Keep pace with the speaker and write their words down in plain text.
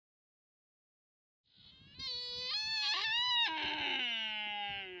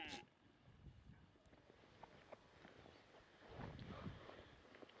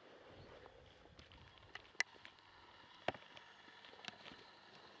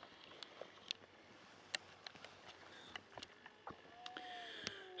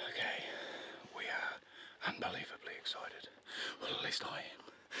excited. Well, at least I am.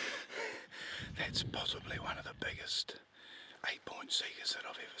 That's possibly one of the biggest 8-point Sikas that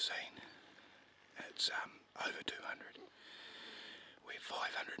I've ever seen. It's over 200. We're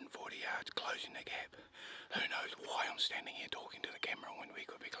 540 yards closing the gap. Who knows why I'm standing here talking to the camera when we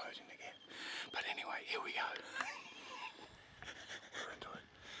could be closing the gap. But anyway, here we go. We're into it.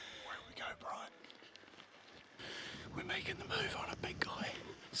 Where we go, Brian? We're making the move on a big guy.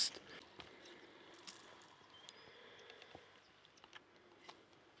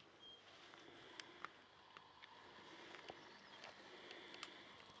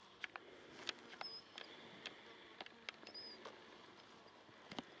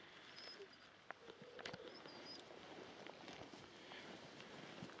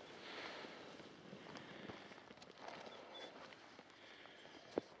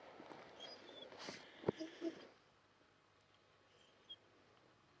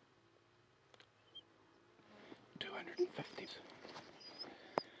 250.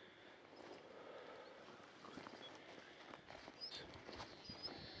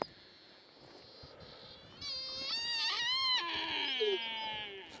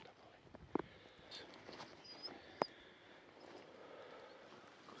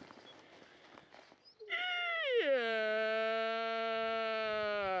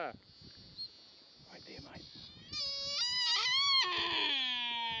 Right there, mate.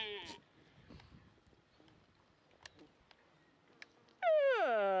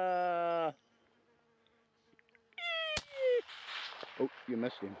 Oh, you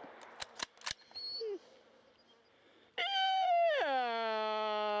missed him.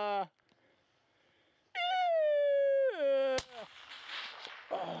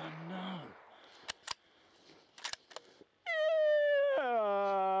 Oh no.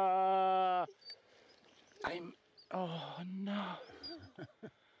 Oh no.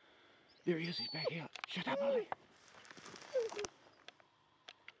 There he is, he's back out. Shut up, Ollie.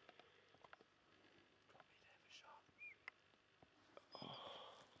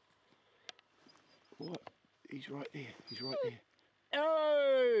 What? He's right there. He's right there.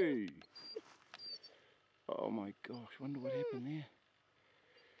 Oh! Oh my gosh, wonder what happened there.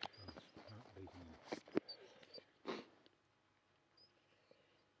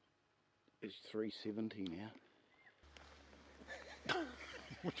 It's 370 now.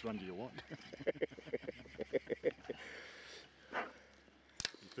 Which one do you want?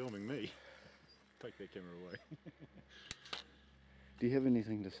 You're filming me. Take that camera away. Do you have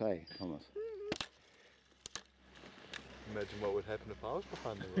anything to say, Thomas? Imagine what would happen if I was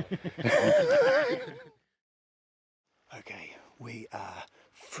behind the rock. Okay, we are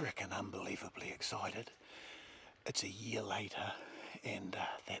frickin' unbelievably excited. It's a year later and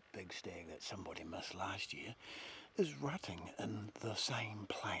that big stag that somebody missed last year is rutting in the same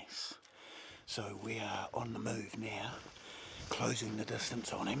place. So we are on the move now, closing the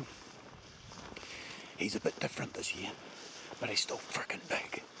distance on him. He's a bit different this year, but he's still frickin'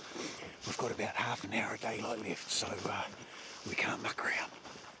 big. We've got about half an hour of daylight left, so we can't muck around.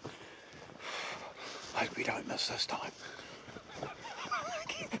 Hope we don't miss this time.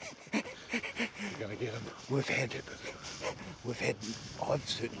 You're gonna get him. I've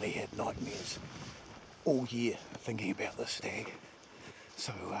certainly had nightmares all year thinking about this stag.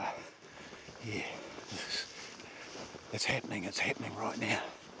 So yeah, it's happening right now.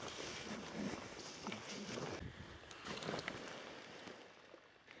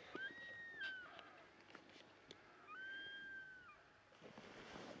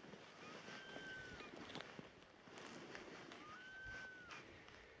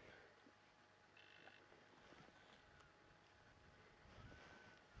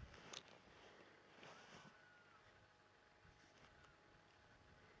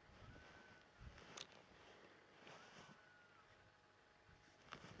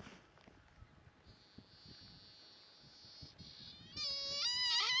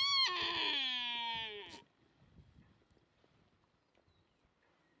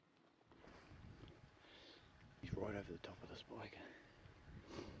 He's right over the top of the spike.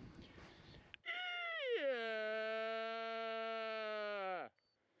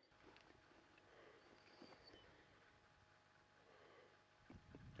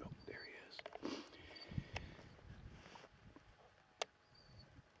 Oh, there he is.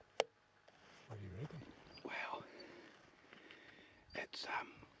 What do you reckon? Wow.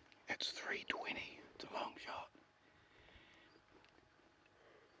 It's 320. It's a long shot.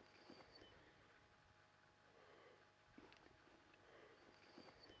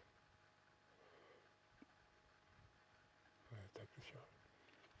 I'm gonna take the shot.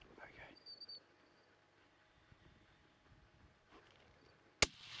 Okay.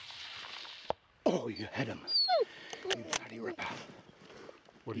 Oh, you hit him. You bloody ripper.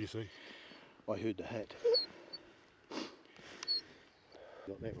 What do you see? I heard the hit.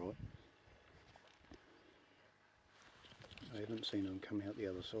 Got that right. I haven't seen him come out the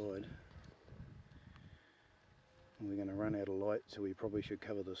other side. And we're going to run out of light, so we probably should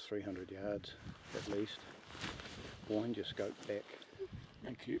cover this 300 yards at least. Wind your scope back.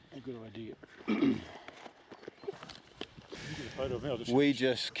 Thank you. A good idea. Get a photo of me, I'll just We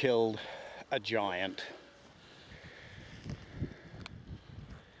just killed a giant.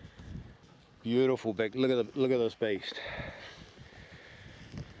 Beautiful big. Look at this beast.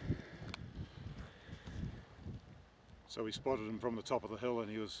 So we spotted him from the top of the hill,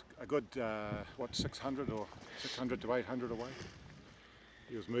 and he was a good, what, 600 to 800 away.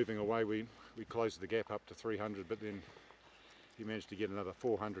 He was moving away. We closed the gap up to 300, but then he managed to get another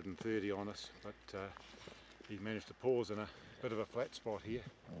 430 on us. But he managed to pause in a bit of a flat spot here,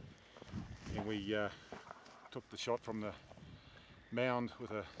 and we took the shot from the mound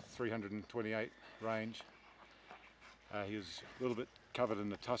with a 328 range. He was a little bit covered in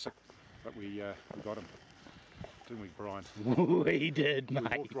the tussock, but we got him. Didn't we, Brian? We did, mate.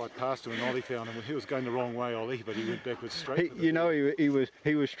 We walked right past him and Ollie found him. He was going the wrong way, Ollie, but he went backwards straight. You know, he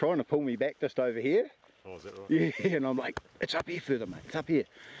was trying to pull me back just over here. Oh, is that right? Yeah, and I'm like, it's up here further, mate. It's up here.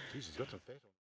 Jeez, he's got some fat on.